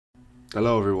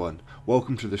Hello everyone,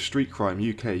 welcome to the Street Crime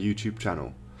UK YouTube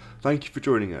channel. Thank you for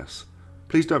joining us.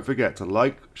 Please don't forget to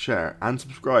like, share and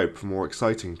subscribe for more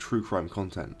exciting true crime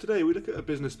content. Today we look at a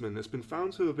businessman that's been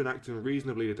found to have been acting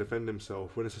reasonably to defend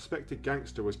himself when a suspected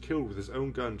gangster was killed with his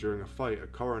own gun during a fight, a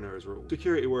coroner has ruled.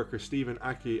 Security worker Stephen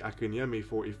Akinyemi,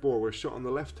 44, was shot on the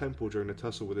left temple during a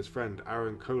tussle with his friend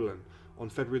Arran Coghlan on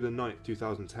February 9,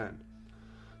 2010.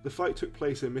 The fight took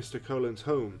place in Mr. Coghlan's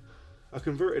home, a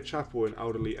converted chapel in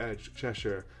Alderley Edge,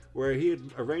 Cheshire, where he had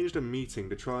arranged a meeting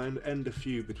to try and end a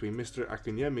feud between Mr.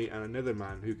 Akinyemi and another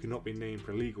man who could not be named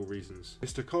for legal reasons.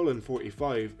 Mr. Coghlan,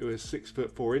 45, who is 6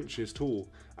 foot 4 inches tall,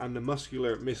 and the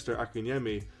muscular Mr.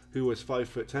 Akinyemi, who was 5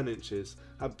 foot 10 inches,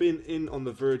 had been in on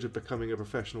the verge of becoming a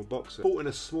professional boxer. Fought in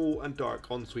a small and dark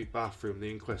ensuite bathroom,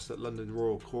 the inquest at London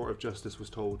Royal Court of Justice was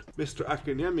told. Mr.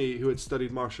 Akinyemi, who had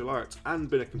studied martial arts and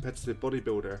been a competitive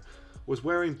bodybuilder, was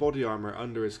wearing body armour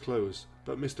under his clothes,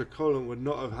 but Mr. Coghlan would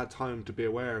not have had time to be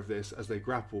aware of this as they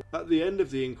grappled. At the end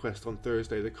of the inquest on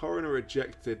Thursday, the coroner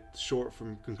rejected short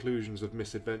from conclusions of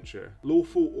misadventure,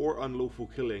 lawful or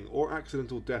unlawful killing, or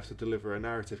accidental death to deliver a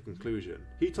narrative conclusion.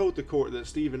 He told the court that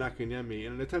Stephen Akinyemi,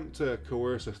 in an attempt to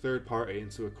coerce a third party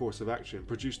into a course of action,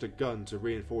 produced a gun to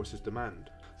reinforce his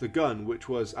demand. The gun, which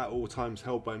was at all times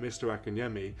held by Mr.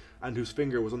 Akinyemi and whose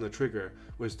finger was on the trigger,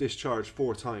 was discharged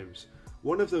 4 times.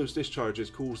 One of those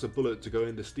discharges caused a bullet to go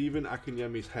into Stephen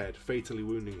Akinyemi's head, fatally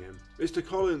wounding him. Mr.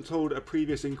 Coghlan told a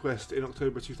previous inquest in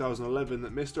October 2011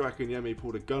 that Mr. Akinyemi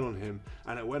pulled a gun on him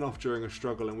and it went off during a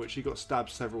struggle in which he got stabbed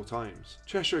several times.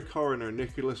 Cheshire coroner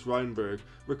Nicholas Reinberg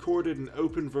recorded an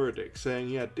open verdict saying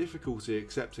he had difficulty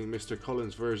accepting Mr.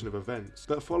 Coghlan's version of events,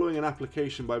 but following an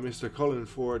application by Mr. Coghlan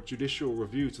for judicial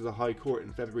review to the High Court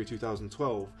in February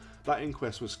 2012, that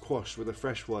inquest was quashed with a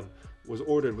fresh one was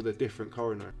ordered with a different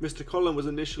coroner. Mr. Coghlan was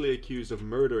initially accused of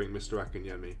murdering Mr.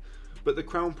 Akinyemi, but the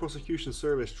Crown Prosecution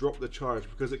Service dropped the charge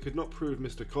because it could not prove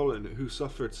Mr. Coghlan, who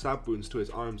suffered stab wounds to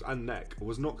his arms and neck,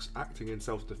 was not acting in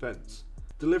self-defence.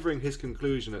 Delivering his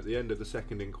conclusion at the end of the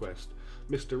second inquest,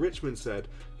 Mr. Richmond said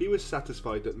he was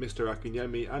satisfied that Mr.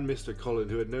 Akinyemi and Mr. Coghlan,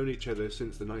 who had known each other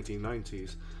since the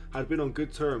 1990s, had been on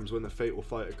good terms when the fatal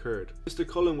fight occurred. Mr.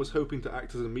 Coghlan was hoping to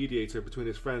act as a mediator between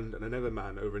his friend and another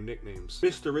man over nicknames.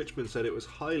 Mr. Richmond said it was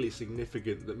highly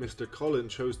significant that Mr. Coghlan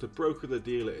chose to broker the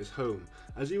deal at his home,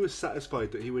 as he was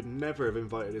satisfied that he would never have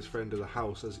invited his friend to the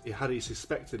house had he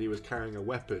suspected he was carrying a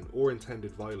weapon or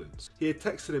intended violence. He had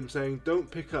texted him saying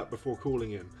don't pick up before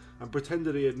calling him, and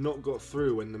pretended he had not got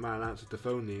through when the man answered the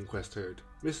phone, the inquest heard.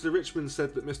 Mr. Richmond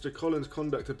said that Mr. Coghlan's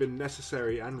conduct had been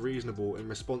necessary and reasonable in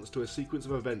response to a sequence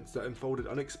of events that unfolded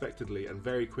unexpectedly and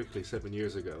very quickly 7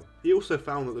 years ago. He also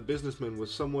found that the businessman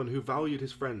was someone who valued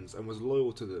his friends and was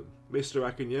loyal to them. Mr.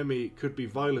 Akinyemi could be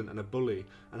violent and a bully,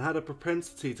 and had a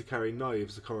propensity to carry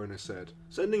knives, the coroner said.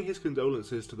 Sending his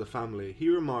condolences to the family, he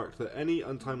remarked that any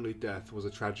untimely death was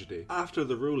a tragedy. After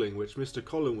the ruling, which Mr.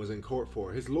 Coghlan was in court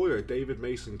for, his lawyer David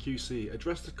Mason QC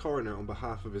addressed the coroner on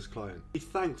behalf of his client. He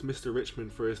thanked Mr.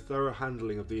 Richmond for his thorough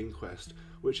handling of the inquest,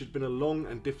 which had been a long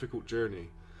and difficult journey.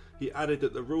 He added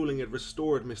that the ruling had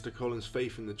restored Mr. Coghlan's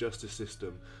faith in the justice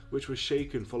system, which was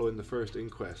shaken following the first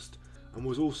inquest, and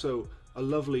was also a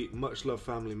lovely, much-loved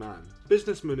family man. A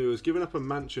businessman who has given up a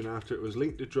mansion after it was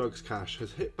linked to drugs cash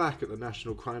has hit back at the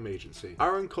National Crime Agency.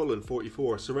 Arran Coghlan,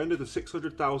 44, surrendered a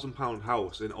 £600,000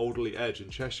 house in Alderley Edge in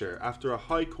Cheshire after a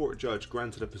High Court judge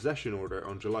granted a possession order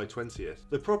on July 20th.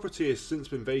 The property has since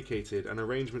been vacated and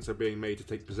arrangements are being made to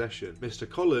take possession. Mr.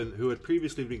 Coghlan, who had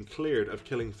previously been cleared of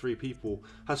killing 3 people,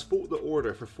 has fought the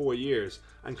order for 4 years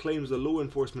and claims the law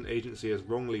enforcement agency has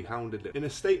wrongly hounded him. In a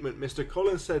statement, Mr.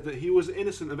 Coghlan said that he was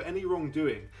innocent of any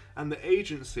wrongdoing and the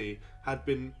agency had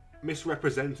been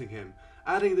misrepresenting him,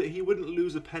 adding that he wouldn't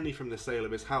lose a penny from the sale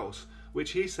of his house, which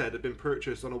he said had been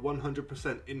purchased on a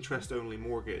 100% interest-only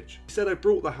mortgage. He said, I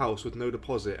bought the house with no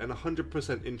deposit and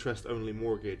 100% interest-only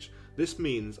mortgage. This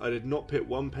means I did not put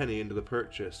 1 penny into the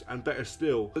purchase, and better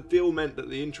still, the deal meant that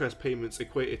the interest payments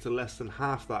equated to less than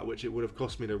half that which it would have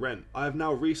cost me to rent. I have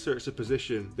now researched the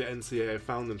position the NCA have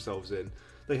found themselves in.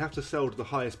 They have to sell to the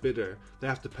highest bidder, they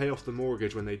have to pay off the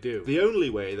mortgage when they do. The only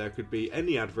way there could be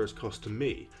any adverse cost to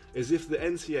me is if the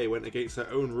NCA went against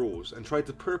their own rules and tried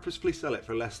to purposefully sell it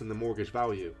for less than the mortgage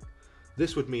value.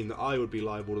 This would mean that I would be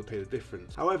liable to pay the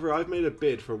difference. However, I've made a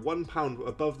bid for £1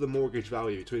 above the mortgage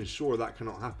value to ensure that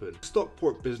cannot happen. The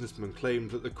Stockport businessman claimed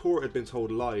that the court had been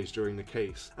told lies during the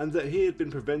case, and that he had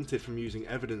been prevented from using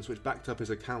evidence which backed up his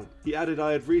account. He added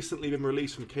I had recently been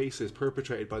released from cases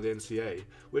perpetrated by the NCA,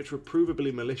 which were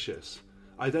provably malicious.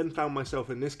 I then found myself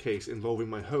in this case involving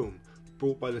my home,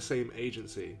 brought by the same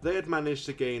agency. They had managed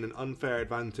to gain an unfair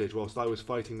advantage whilst I was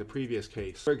fighting the previous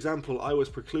case. For example, I was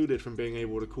precluded from being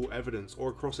able to call evidence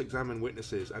or cross-examine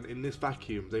witnesses, and in this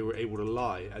vacuum they were able to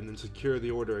lie and then secure the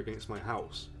order against my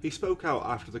house. He spoke out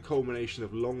after the culmination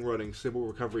of long-running civil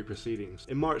recovery proceedings.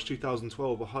 In March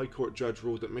 2012, a High Court judge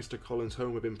ruled that Mr. Coghlan's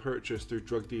home had been purchased through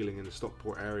drug dealing in the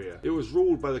Stockport area. It was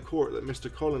ruled by the court that Mr.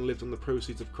 Coghlan lived on the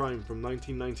proceeds of crime from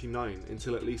 1999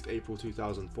 until at least April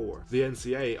 2004. The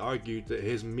NCA argued that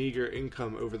his meagre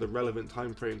income over the relevant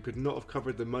time frame could not have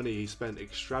covered the money he spent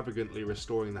extravagantly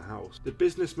restoring the house. The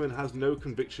businessman has no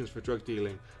convictions for drug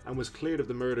dealing and was cleared of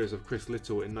the murders of Chris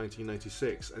Little in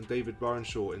 1996 and David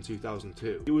Barnshaw in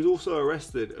 2002. He was also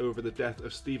arrested over the death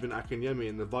of Stephen Akinyemi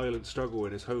and the violent struggle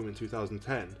in his home in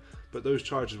 2010, but those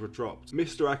charges were dropped.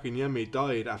 Mr. Akinyemi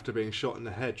died after being shot in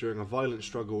the head during a violent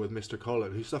struggle with Mr.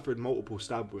 Coghlan, who suffered multiple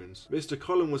stab wounds. Mr.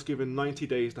 Coghlan was given 90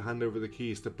 days to hand over the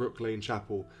keys to Brook Lane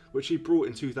Chapel, which he brought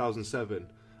in 2007,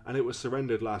 and it was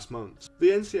surrendered last month. The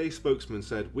NCA spokesman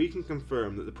said, "We can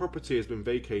confirm that the property has been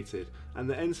vacated and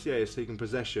the NCA has taken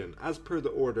possession as per the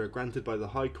order granted by the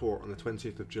High Court on the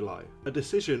 20th of July. A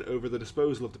decision over the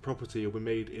disposal of the property will be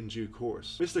made in due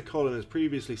course." Mr. Coghlan has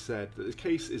previously said that the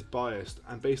case is biased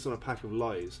and based on a pack of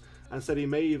lies, and said he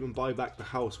may even buy back the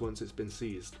house once it's been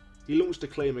seized. He launched a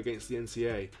claim against the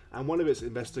NCA and one of its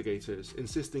investigators,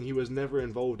 insisting he was never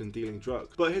involved in dealing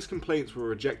drugs, but his complaints were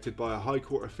rejected by a High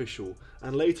Court official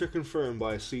and later confirmed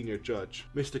by a senior judge.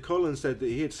 Mr. Coghlan said that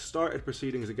he had started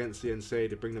proceedings against the NCA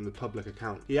to bring them to public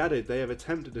account. He added they have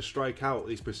attempted to strike out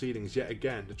these proceedings yet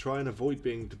again to try and avoid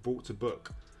being brought to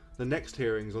book. The next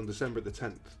hearing is on December the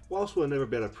 10th. Whilst we'll never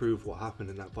be able to prove what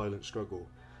happened in that violent struggle,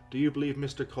 do you believe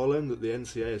Mr. Coghlan that the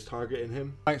NCA is targeting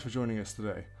him? Thanks for joining us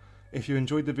today. If you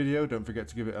enjoyed the video, don't forget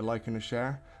to give it a like and a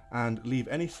share, and leave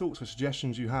any thoughts or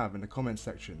suggestions you have in the comments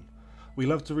section. We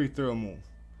love to read through them all.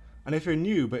 And if you're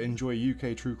new but enjoy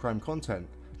UK true crime content,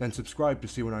 then subscribe to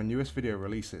see when our newest video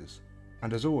releases.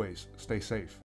 And as always, stay safe.